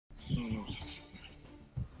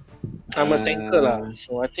I'm a tanker lah, Um,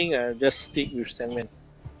 so I think I just stick with Sandman.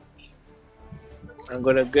 I'm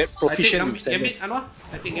gonna get I take proficient with Sandman. Gambit, Anwar?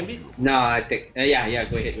 I take Gambit? no, I take. Yeah,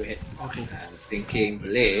 go ahead, Okay. I'm thinking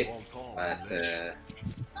blade, but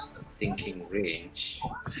thinking range.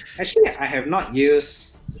 Actually, I have not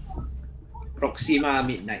used Proxima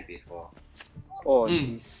Midnight before. Oh,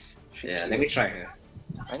 Mm. she's. Yeah, let me try her.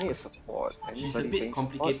 I need a support. She's a Anybody bit playing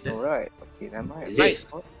complicated. Support? Alright. Okay, never mind. Is Nice.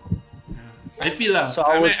 it? I feel lah. So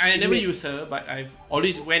I our mean, I never teammate- use her, but I've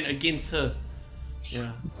always went against her.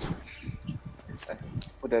 Yeah.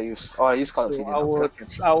 Who do I use? Oh, I use Call of So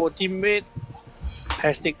Duty. our teammate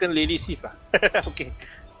has taken Lady Sif. Okay,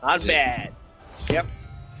 not bad. Yep.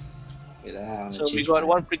 Wait, I wanna So we change got my-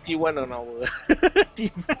 one pretty one on our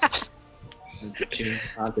team. change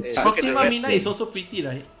how to Yeah. type. Proxima the Mina wrestling. is also pretty,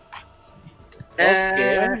 right?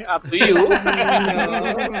 Okay, up to you.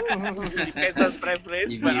 Depends on preference.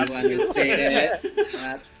 If But you up want to say that,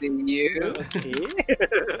 up to you. okay.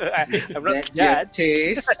 I'm not That's your judge.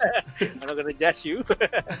 taste. I'm not gonna judge you.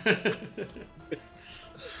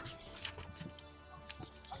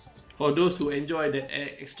 For those who enjoy the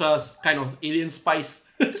extra kind of alien spice.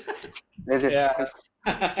 Yeah.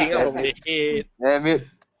 King out from the head. Damn it.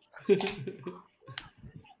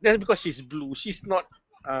 That's because she's blue. She's not.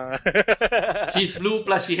 She's blue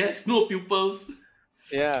plus she has no pupils.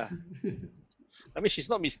 Yeah. I mean, she's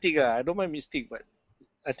not Mystic. I don't mind Mystic, but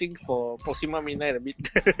I think for Proxima Midnight a bit,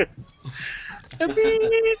 a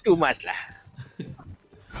bit too much lah.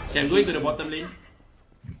 Okay, I'm going to the bottom lane.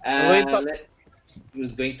 Going top.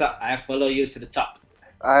 Who's going top? I follow you to the top.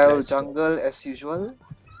 I'll Let's go. jungle as usual.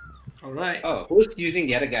 Alright. Oh, who's using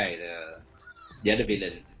the other guy? The other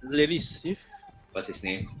villain. Lady Sif. What's his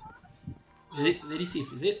name? Lady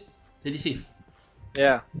Sif, is it? Lady Sif.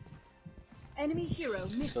 Yeah. Enemy hero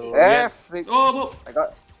missing. So Eh, yeah. freak. Oh, Bob. I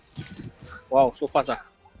got. Wow, so fast ah.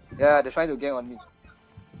 Yeah, they're trying to gang on me.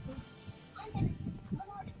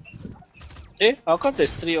 Eh, how come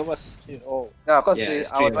there's three of us? Oh, Yeah, cause Yeah, they,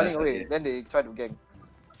 it's I was three of running us, away. okay. Then they tried to gang.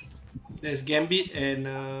 There's Gambit and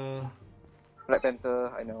Black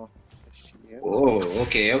Panther, I know. Let's see here. Oh,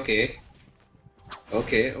 okay.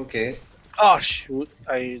 oh shoot!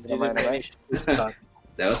 I didn't Never mind. manage to stun.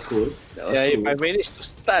 That was cool. Yeah, if I manage to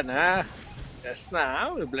stun, just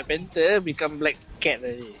now the Black Panther become Black Cat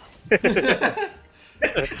already.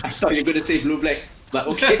 I thought you were gonna say blue black, but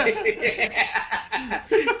okay.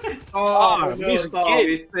 Ah, no, missed Thor, game.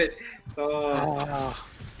 missed it. Thor. Ah,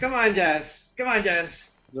 Come on, Jazz.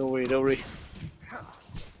 don't worry.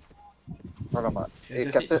 Alamak. I Hey, just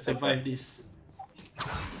need to Captain. survive this.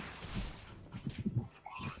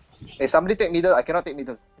 Hey, somebody take middle. I cannot take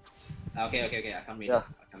middle. Okay. I come middle.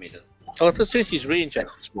 Yeah. Doctor Strange is range.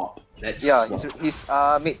 Let's swap. Yeah, he's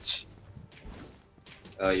mage.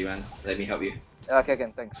 Oh, you want? Let me help you. Okay,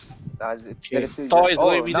 thanks. Okay. Thor is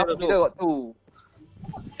going middle now also. middle got two.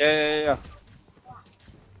 Yeah.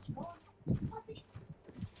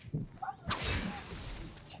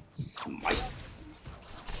 Smite.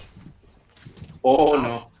 Oh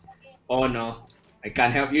no. I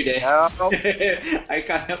can't help you there. Yeah, no. I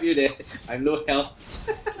can't help you there. I'm low health.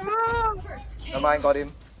 Never mind, got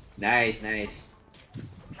him. Nice.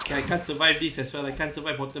 Okay, I can't survive this as well. I can't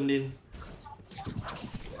survive bottom lane.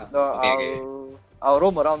 No, Okay. I'll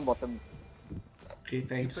roam around bottom. Okay,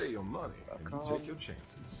 thanks. Pay your money and you take your chances.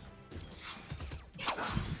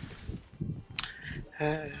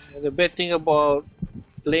 The bad thing about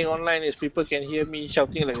playing online is people can hear me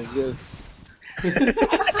shouting like a girl.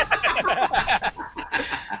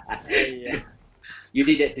 Yeah. You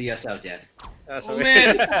did that to yourself, Jazz. Oh Sorry.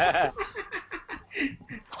 man!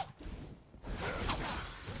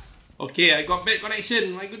 Okay, I got bad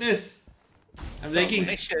connection. My goodness. I'm lagging.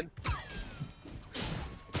 Connection.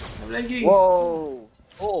 I'm lagging. Whoa!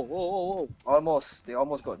 Oh. Almost. They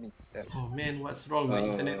almost got me. Yeah. Oh man, what's wrong with my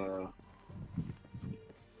internet? Okay,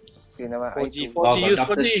 never mind. 4G, 4G. Oh, use got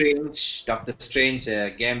Doctor 4G. Strange,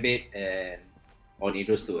 Gambit, and only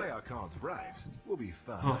those two. Play our cards right. We'll be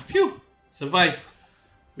fine. Oh, phew! Survive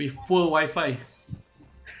with poor Wi-Fi.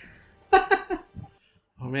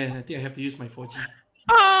 Oh man, I think I have to use my 4G.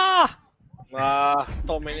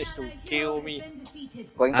 Thor managed to kill me.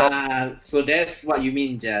 Going top. So that's what you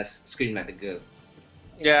mean, just scream like the girl.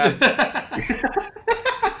 Yeah.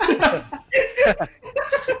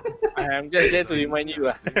 I'm just there to remind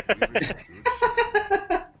you.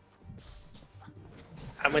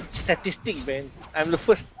 I'm a statistic, man. I'm the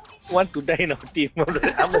first one to die in our team.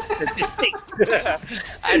 I'm a statistic.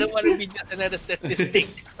 I don't want to be just another statistic.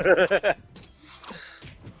 Come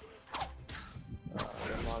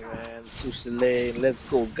on, man. Push the lane. Let's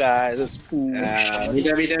go, guys. Let's push.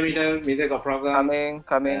 Middle got problem.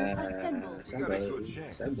 Coming. We got a good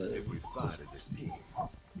chance if we fight as a team.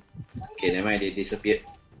 Okay, never mind, they disappeared.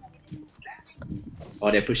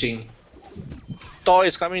 Oh, they're pushing. Thor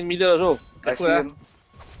is coming middle also. I Careful, see ah. him.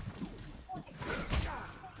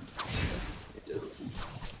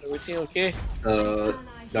 Everything okay?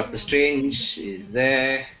 Doctor Strange is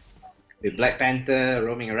there with Black Panther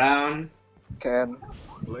roaming around. Can.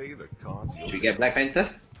 Play the cards Should we get Black Panther?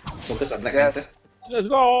 Focus on Black Yes. Panther. Let's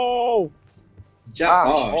go! Jump! Ah,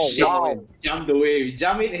 oh, oh, shit! wow. Jumped away. We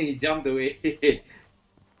jumped in and he jumped away.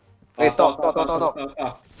 Hey,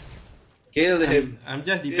 top. Kill him. I'm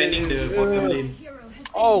just defending the bottom lane. Hero has been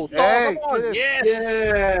Oh, Thor, Hey, come on! kill him. Yes!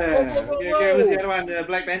 Yeah. Go, go, go, Okay, go. who's the other one?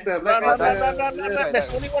 Black Panther. Black Run, Panther. run. There's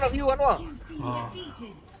only one of you, Anwar. You've been Oh.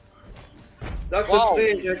 defeated. Doctor Wow.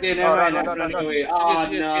 Strange. Okay, never mind. No, I'm no, running no. away. Oh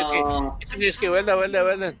Okay. no. It's okay. Well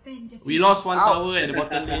done. We lost one Ouch. tower at the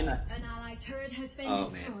bottom lane. An allied turret has been Oh,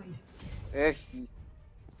 man. destroyed. Eh,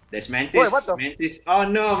 There's Mantis. Wait, what the- Mantis. Oh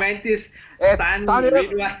no, Mantis. Eh, Stun stun him.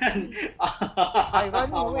 Ridwan. ran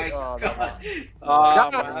Oh my away. Oh, no, god.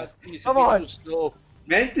 Ah, please, Come on. slow.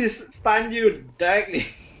 Mantis stunned you directly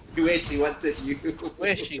where she wanted you.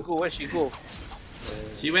 Where she go?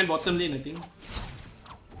 She went bottom lane, I think.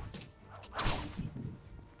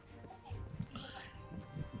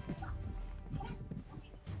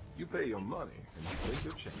 You pay your money and you take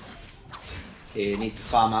your chance. Okay, need to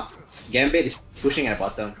farm up. Gambit is pushing at the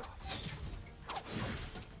bottom.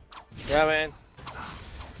 Yeah, man.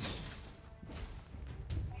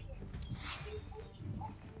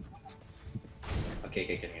 Okay,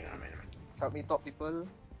 never mind. help me top people.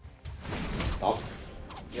 Top.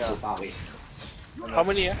 Yeah. So far away. How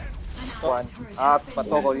many? An One. allied turret Ah, has but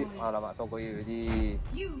been Thor got it. destroyed. Alamak, Thor got it already.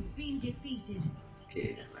 You've been defeated.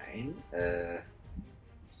 Okay, never mind.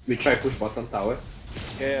 We try push bottom tower.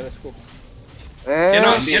 Yeah, let's go. Eh,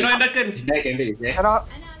 Cannot, shit. cannot Anakin. Is there Gambit? Is there? cannot.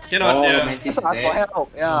 An allied Cannot, Oh, yeah. Mantis is Just ask for there. help.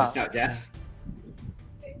 Yeah. Watch out,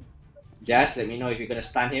 Just let me know if you're gonna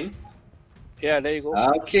stun him. Yeah, there you go.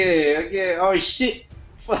 Okay. Oh shit!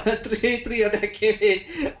 three of them came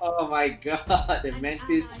in. Oh my god, the An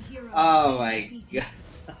Mantis. allied hero has Oh been my defeated.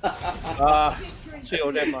 god. Victory. Three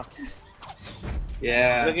of them.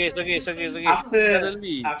 Yeah. It's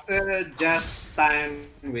okay. After just time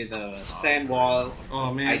with a sand wall,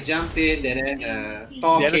 Oh I man. jumped in, and then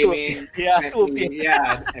Thor The other came two in. appeared. Yeah, two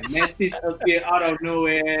and Mantis appeared out of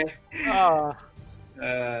nowhere. Ah,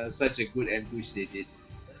 Such a good ambush they did.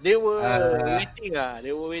 they were Uh,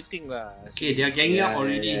 waiting lah. Okay, they are ganging up Yeah,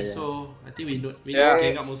 already, yeah. so I think we need Yeah. to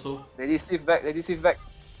gang up also. Lady Sif back.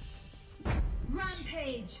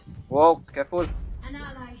 Rampage. Whoa, careful. An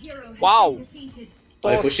allied hero has Wow. been defeated.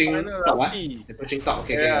 They're Thor's pushing final top, ah? ulti. They're pushing top.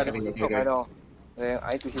 Okay, Yeah, okay. I know.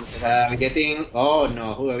 I need to heal. We're getting. Oh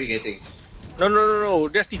no, who are we getting? No.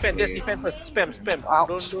 Just defend Okay. first. Spam.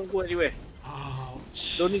 Ouch. Don't go anywhere.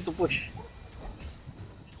 Ouch. Don't need to push.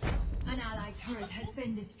 An allied turret has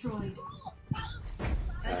been destroyed.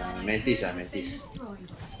 An allied Mantis, turret has Mantis. been destroyed.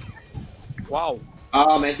 Wow.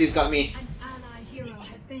 Oh, Mantis got me. An allied hero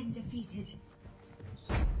has been defeated.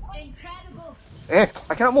 Incredible. Eh,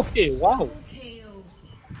 I cannot move. Hey, wow. KO.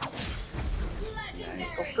 Legendary.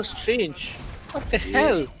 Doctor Strange. What the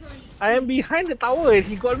hell? I am behind the tower and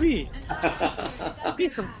he got me.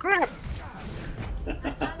 Piece of crap.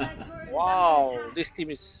 Wow, this team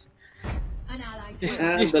is this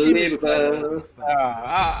team is Unbelievable.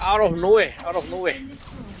 out of nowhere.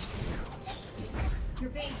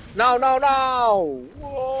 Now.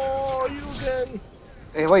 Whoa, you can.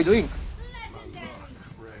 Eh, what are you doing?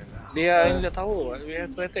 They are in the tower. We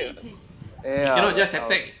have to attack. Eh, You cannot just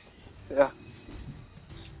attack. Yeah.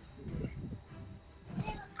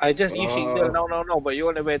 I just give signal now, but you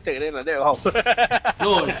want to attack then like that. Wow.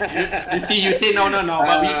 No, you say no,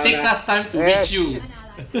 but it takes us time to Eh, reach you. An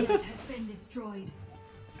allied turret has been destroyed.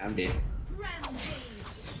 I'm dead. Rampage.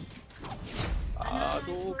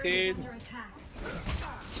 Hadouken. Under attack.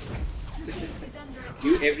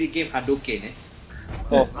 You every game Hadouken, eh?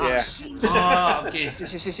 Oh yeah. Oh, okay.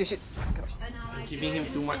 Shit. Giving him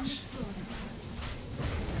too much.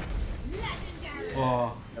 Legendary.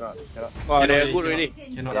 Oh, Cannot. Wow, they are Cannot good really,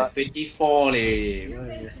 already. cannot. 24 leh. Your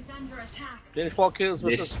base is under attack. 24 kills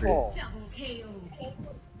versus Yes, 4. Double KO.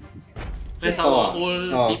 That's Oh. our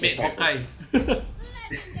old Oh, teammate okay. Hawkeye. Legendary.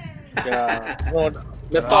 Yeah. No,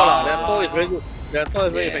 the Thor lah. The Thor is very good. The Thor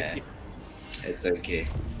is very Yeah. effective. It's okay.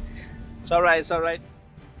 It's alright.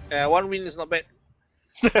 One win is not bad.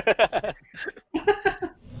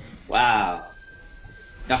 Wow.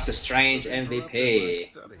 Doctor Strange MVP.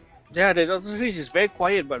 Study. Yeah, the Doctor Strange is very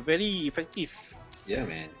quiet but very effective. Yeah,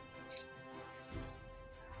 man.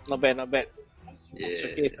 Not bad, not bad. Yeah. It's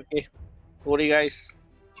okay, it's okay. Don't worry, guys.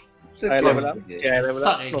 So I level up. yeah. Yeah, I level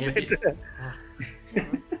Suck up. at Not Gambit. bad.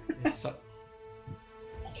 It suck.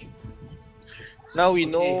 Now we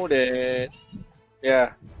Okay. know that,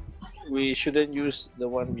 yeah, we shouldn't use the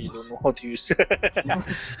one we don't know how to use.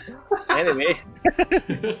 Anyway,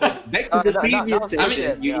 Back to the now- previous now- now-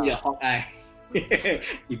 session, you need yeah. a Hawkeye.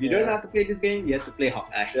 If you don't know how to play this game, you have to play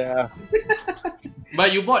Hawkeye. yeah,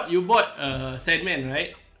 But you bought Sandman,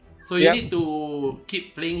 right? So you Yeah. need to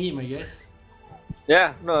keep playing him, I guess.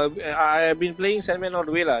 yeah. No, I've been playing Sandman all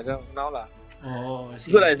the way lah. Now lah. Oh, I It's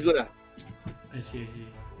see. good lah. It's good lah. I see.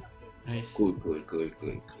 Nice. Good.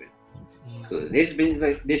 Mm. Good.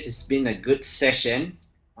 This has been a good session.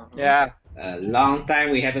 Yeah. A long time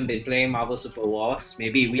we haven't been playing Marvel Super Wars.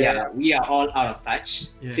 Maybe we Yeah. are all out of touch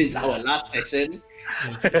Yeah. since our last session.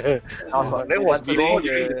 Yes. Also, That was once before ago,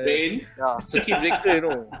 During the the plane. yeah. circuit breaker, you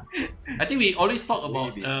know. I think we always talk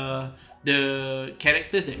about Maybe. the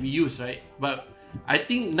characters that we use, right? But I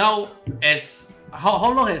think now, as how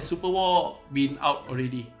long has Super War been out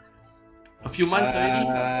already? A few months already?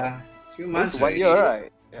 Few months. 1 year,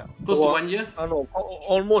 right? Yeah. Close to Well, 1 year? Oh no,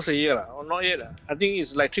 almost a year lah. Or not yet lah. I think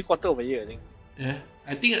it's like 3/4 of a year. I think. Yeah.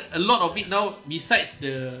 I think a lot of it now, besides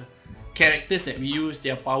the characters that we use,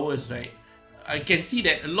 their powers, right? I can see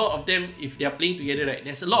that a lot of them, if they are playing together, right,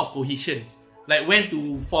 there's a lot of cohesion. Like when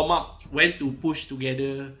to form up, when to push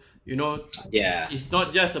together. You know, Yeah. it's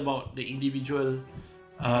not just about the individual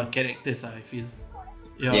characters. I feel.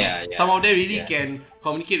 Yeah. Some of them really Yeah. can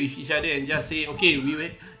communicate with each other and just say, okay,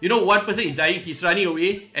 one person is dying, he's running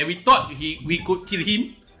away, and we thought we could kill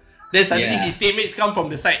him. Then suddenly Yeah. his teammates come from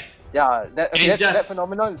the side. Yeah, that And that just-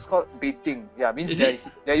 phenomenon is called baiting. Yeah, means Is it?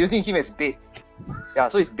 they're using him as bait. Yeah,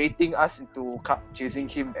 so it's baiting us into chasing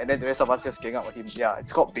him, and then the rest of us just gang up on him. Yeah,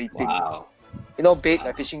 it's called baiting. Wow. You know, bait,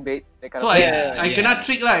 like fishing bait. That kind So of thing. I Yeah. cannot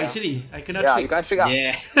trick lah. Actually, I cannot Yeah, trick. you can't trick up.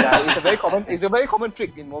 Yeah. Yeah, it's a very common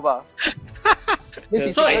trick in MOBA.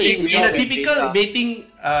 Means So it's in very a easy. typical Yeah. baiting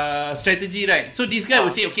strategy, right? So this guy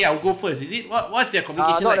will say, okay, I'll go first. Is it? What's their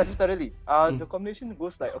communication Not like? necessarily. Hmm. The combination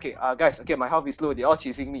goes like, okay, guys, okay, my health is low. They're all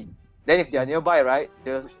chasing me. Then if they are nearby, right,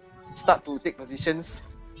 they'll start to take positions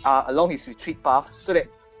along his retreat path, so that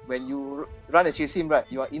when you run and chase him, right,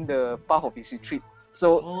 you are in the path of his retreat.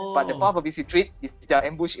 So, but the Oh. path of his retreat is their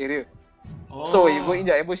ambush area. Oh. So when you go in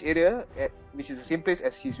the ambush area, which is the same place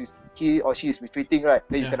as he or she is retreating, right,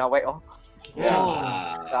 then you Yeah. can wipe off.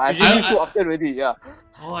 Oh. I've seen this so often already. Yeah.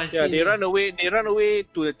 Oh, I see. Yeah, they run away. They run away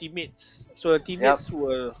to the teammates. So the teammates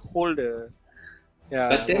will hold the. Yeah.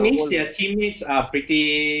 But that will means hold- their teammates are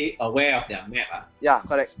pretty aware of their map. Yeah,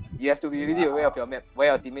 correct. You have to be really aware of your map,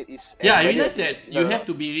 where your teammate is. and Yeah, I whether realized your that teammate- you have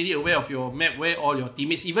to be really aware of your map, where all your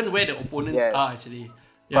teammates, even where the opponents Yes. are actually.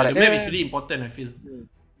 Yeah, Correct. the map Yeah. is really important, I feel. Mm.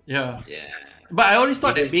 Yeah. Yeah. But I always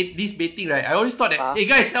thought that this baiting, right? I always thought that, Ah. hey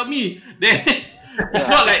guys, help me. Then it's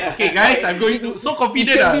not like, okay guys, I'm going to so It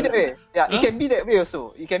confident. can be that way. Yeah, Huh? it can be that way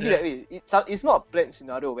also. It can be Yeah. that way. It's not a planned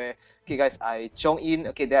scenario where, okay guys, I chong in,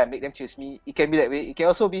 okay, then I make them chase me. It can be that way. It can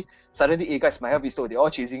also be suddenly, hey guys, my health is low, they're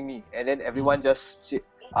all chasing me, and then everyone just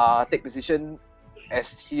take position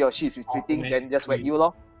as he or she is retreating, then just whack you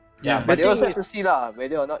lor. Yeah. But The they also thing have to see lah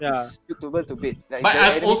whether or not Yeah. it's suitable to bait. Like, But if the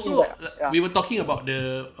I've enemy also think that- yeah. we were talking about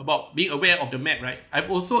being aware of the map, right?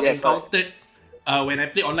 I've also Yes, encountered when I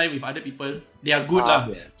play online with other people, they are good lah.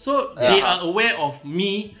 Yeah. So Yeah. they are aware of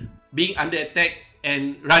me being under attack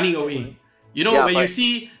and running away. You know, Yeah, when you correct.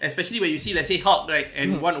 see, especially when you see, let's say Hulk, right,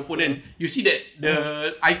 and one opponent, you see that the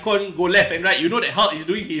icon go left and right. You know that Hulk is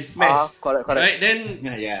doing his smash, Correct. right? Then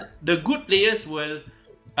Yeah. the good players will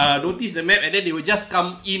notice the map and then they will just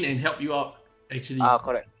come in and help you out. Actually,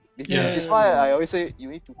 Correct. Yeah. Which is why I always say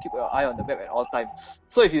you need to keep your eye on the map at all times.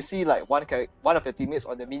 So if you see like one of your teammates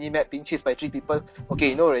on the mini map being chased by 3 people, okay,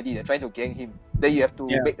 you know already they're trying to gang him. Then you have to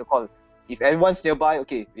Yeah. make the call. If everyone's nearby,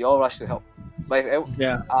 okay, we all rush to help. But if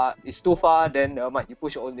Yeah. it's too far, then you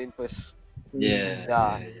push your own lane first. Yeah.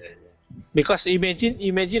 Yeah. Because imagine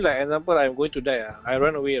like example, I'm going to die. I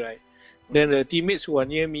run away, right? Then the teammates who are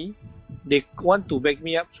near me, they want to back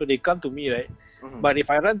me up, so they come to me, right? Mhm. But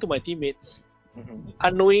if I run to my teammates, Mhm.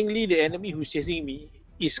 unknowingly the enemy who's chasing me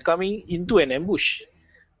is coming into an ambush.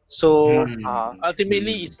 So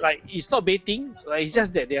ultimately, it's like it's not baiting. It's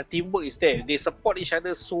just that their teamwork is there. They support each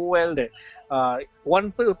other so well that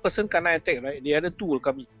one person cannot attack, right? The other 2 will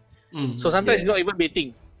come in. Mm. So sometimes Yeah. it's not even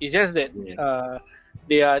baiting. It's just that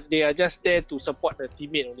they are just there to support the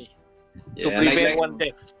teammate only to Yeah, prevent one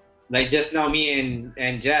death. Like just now, me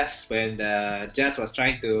and Jazz, when Jazz was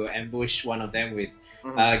trying to ambush one of them with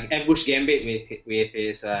ambush Gambit with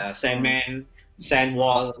his sand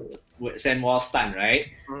wall stun, right?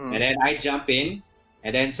 Mhm. And then I jump in,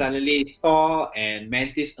 and then suddenly Thor and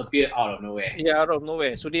Mantis appear out of nowhere. Yeah, out of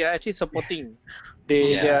nowhere. So they are actually supporting.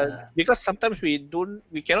 They are, because sometimes we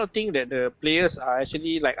cannot think that the players are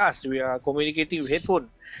actually like us. We are communicating with headphone.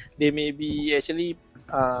 They may be actually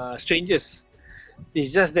strangers.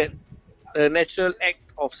 It's just that a natural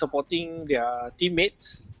act of supporting their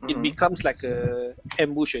teammates, it becomes like a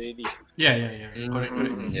ambush already. Yeah. Correct.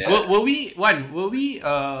 Yeah. Were we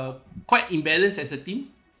quite imbalanced as a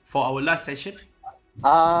team for our last session?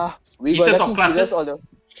 We In were terms of lacking classes? healers all the.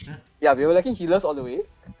 Yeah, we were lacking healers all the way.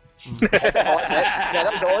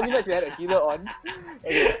 That's the only match we had a healer on.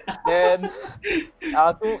 Okay. Then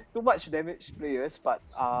too much damage players, but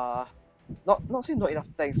not saying not enough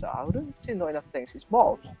tanks. I wouldn't say not enough tanks. It's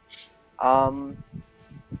more of,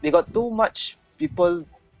 we got too much people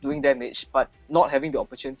doing damage, but not having the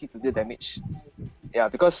opportunity to do damage. Yeah,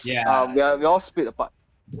 because we are all split apart.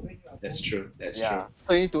 That's true. That's true. Yeah,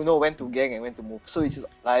 so you need to know when to gang and when to move. So it's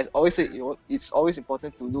like I always say, it's always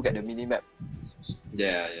important to look at the mini map.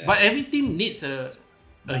 Yeah. But every team needs a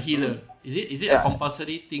healer. Is it a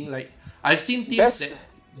compulsory thing? Like I've seen teams that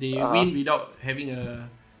they win without having a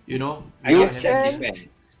I guess that depends.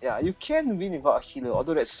 Yeah, you can win without a healer,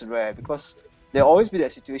 although that's rare because there'll always be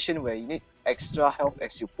that situation where you need extra help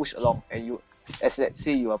as you push along, and as let's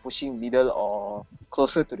say you are pushing middle or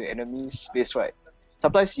closer to the enemy's base, right?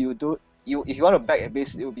 Sometimes if you want to back a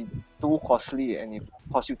base, it will be too costly and it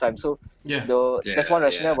costs you time. So that's one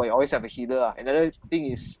rationale why you always have a healer. Another thing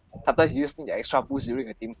is sometimes you just need the extra boost during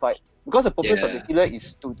a team fight because the purpose of the healer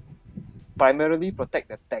is to primarily protect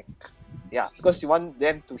the tank. Yeah, because you want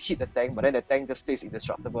them to hit the tank, but then the tank just stays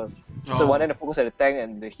indestructible. So one end focus at the tank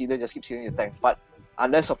and the healer just keeps hitting the tank. But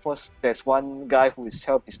unless of course there's one guy who is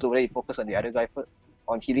health is low, then you focus on the other guy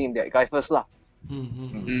on healing that guy first lah.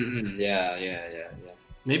 Yeah.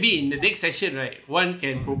 Maybe in the next session, right, one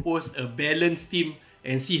can propose a balanced team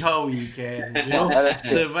and see how we can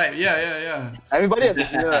survive. Yeah. Everybody has a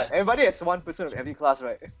healer, right? Everybody has one person of every class,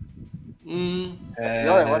 right? You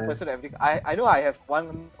all have one person of every. I know I have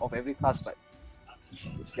one of every class, but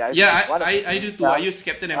I do too. I use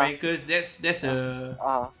Captain America. That's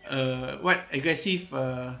aggressive.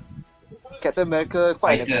 Captain America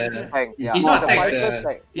quite an aggressive tank. Yeah. He's not a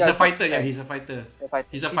tank. He's a fighter. Yeah, he's a fighter.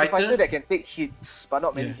 He's a fighter that can take hits, but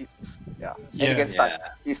not many hits. Yeah. And he can stun.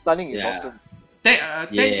 His stunning is awesome. Tank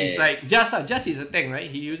is like Just is a tank, right?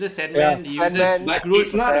 He uses Sandman. He uses but Groot.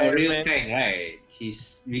 he's not a real tank, right?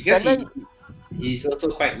 He's also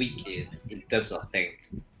quite weak in terms of tank.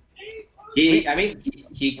 He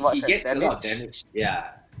gets a lot of damage.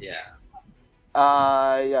 Yeah.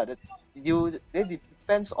 It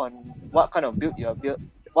depends on what kind of build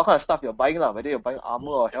what kind of stuff you're buying lah. Whether you're buying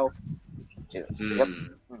armor or health. Yep.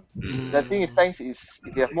 The thing with tanks is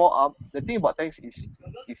if you have more arm. The thing about tanks is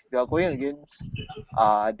if you are going against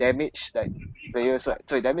damage like players, right?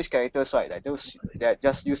 So damage characters, right? Like those that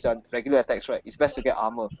just use their regular attacks, right? It's best to get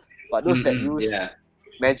armor. But those that use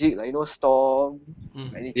magic, like Storm,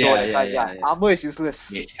 armor is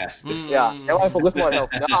useless. Yeah, that one focus more on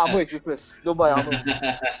health. The armor is useless. Don't buy armor.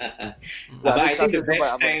 But I think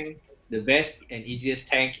the best and easiest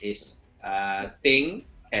tank is Ting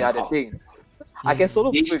and the Ting. I can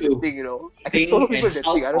solo people with the Ting, I can solo people with the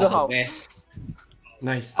Ting. I don't know how.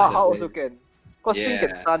 Nice. How also can. Because Ting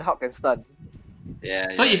can stun, Hulk can stun.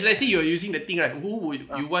 So if let's say you're using the Ting, right, who would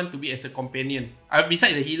you want to be as a companion?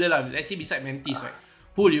 Besides the healer, let's say beside Mantis, right?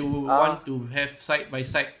 Who do you want to have side by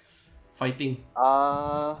side fighting?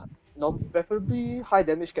 No, preferably high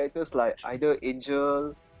damage characters like either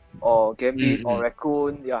Angel or Gambit or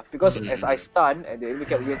Raccoon. Yeah, because as I stun and the enemy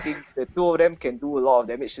kept reacting, the two of them can do a lot of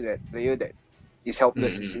damage to that player that is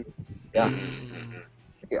helpless. You see? Yeah.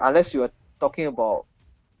 Okay, unless you are talking about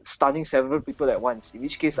stunning several people at once, in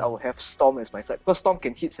which case I would have Storm as my side because Storm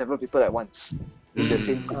can hit several people at once in the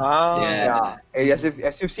same team. And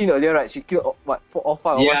as you've seen earlier, right? She killed all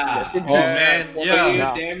 5 of us.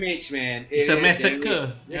 Damage, man. It's a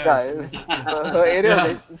massacre. Her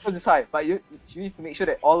area is high, but she needs to make sure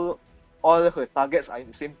that all her targets are in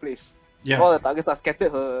the same place. If all the targets are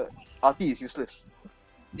scattered, her ulti is useless.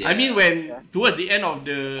 I mean, when towards the end of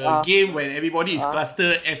the game, when everybody is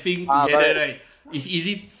clustered effing together, right? It's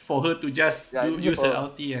easy for her to just use her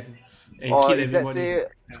ulti and kill everybody.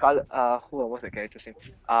 Let's say what's the character's name?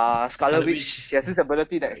 Scarlet Witch. She has this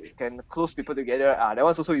ability that can close people together. That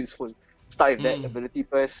one's also useful. Start with that ability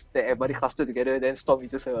first, then everybody cluster together, then Storm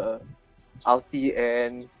uses her ulti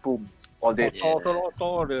and boom. All that.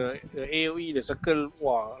 The AoE, the circle,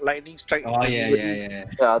 lightning strike.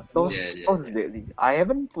 Those is deadly. I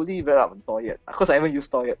haven't fully read up on Thor yet, because I haven't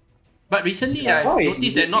used Thor yet. But recently I've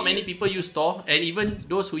noticed that not many people use Thor, and even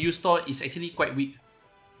those who use Thor is actually quite weak.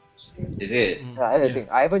 Is it? Yeah, that's the thing.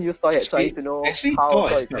 I haven't used Thor yet, so I need to know Actually, how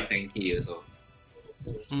Thor is is. quite tanky also.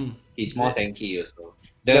 Mm. He's more tanky also.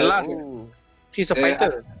 The last, Ooh. he's a the-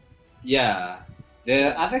 fighter. Yeah.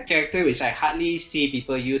 The other character which I hardly see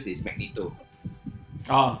people use is Magneto.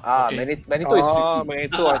 Okay. Magneto is tricky.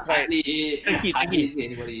 Magneto, I tried. Hardly Tricky. see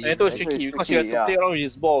anybody use. Magneto is Magneto tricky is because you have tricky, to play around with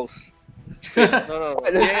his balls. No.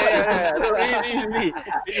 Yeah. No, really.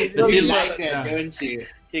 The You silver- like that, yeah. don't you?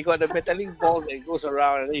 He got the metallic balls that goes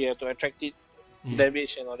around, and then you have to attract it,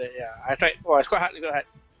 damage and all that. Yeah, I tried. Oh, it's quite hard. It's quite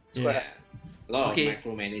Yeah. hard. A lot Okay. of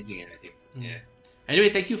micromanaging and everything. Yeah. Anyway,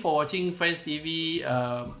 thank you for watching Friends TV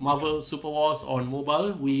Marvel Super Wars on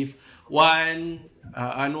mobile with Wan,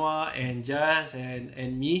 Anwar, and Jazz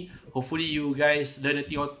and me. Hopefully, you guys learn a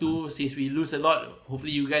thing or two. Since we lose a lot,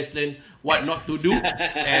 hopefully you guys learn what not to do,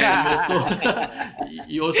 and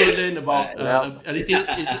you also learn about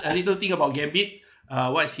a little thing about Gambit.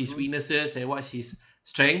 What's his weaknesses and what's his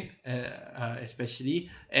strength, especially,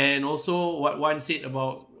 and also what Wan said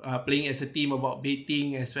about playing as a team, about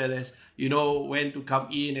baiting, as well as when to come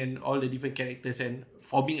in and all the different characters and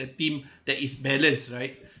forming a team that is balanced,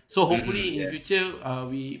 right? So hopefully in future,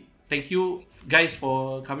 we thank you guys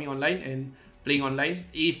for coming online and playing online.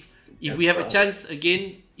 If we have a chance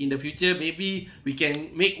again in the future, maybe we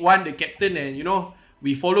can make one the captain and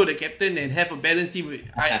we follow the captain and have a balanced team.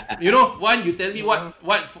 One, you tell me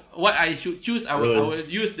what I should choose. I will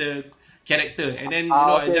use the character, and then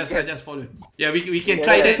I just follow. Yeah, we can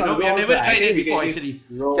try that. No, we have never tried that before actually.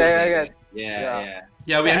 Yeah.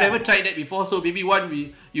 Yeah, we have never tried that before. So maybe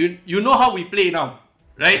you know how we play now,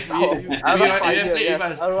 right? A rough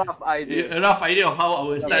idea. A rough idea of how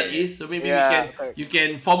our style is. So maybe you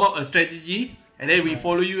can form up a strategy, and then we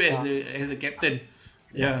follow you as the captain.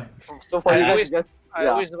 Yeah. So for you guys, just I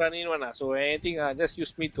always run in one, so anything, just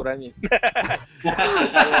use me to run in.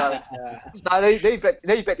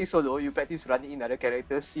 then you practice solo, you practice running in other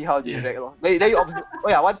characters, see how they react. Then you observe.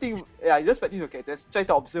 One thing, you just practice your characters, try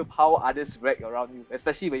to observe how others react around you,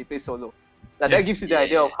 especially when you play solo. That gives you the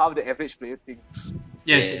idea of how the average player thinks.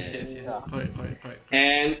 Yes. Correct.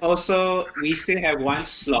 And also, we still have one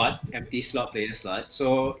slot, empty slot, player slot.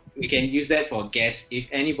 So we can use that for guests. If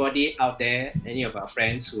anybody out there, any of our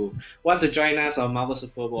friends who want to join us on Marvel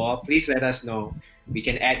Super War, please let us know. We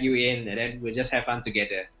can add you in, and then we'll just have fun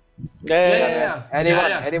together.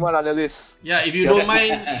 Anyone on the list. Yeah, if you don't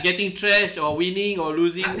mind getting trashed or winning or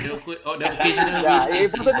losing the occasional win.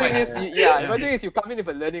 Important thing is you come in with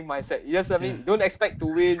a learning mindset. You just don't expect to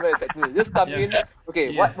win, just come in.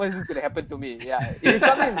 Okay, what is this gonna happen to me? Yeah, if you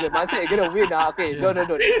come in with the mindset you're gonna win,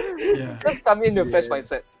 no. Just come in with a fresh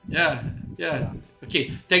mindset. Yeah.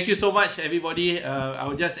 Okay, thank you so much, everybody. I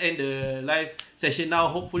will just end the live session now.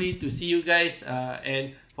 Hopefully to see you guys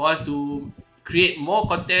and for us to create more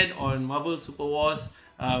content on Marvel Super Wars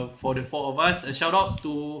for the four of us. A shout out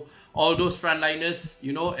to all those frontliners,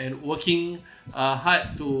 and working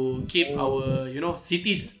hard to keep our,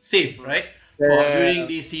 cities safe, right? During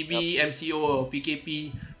the CB, MCO or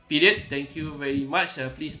PKP period. Thank you very much.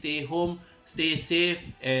 Please stay home, stay safe,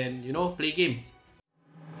 and play game.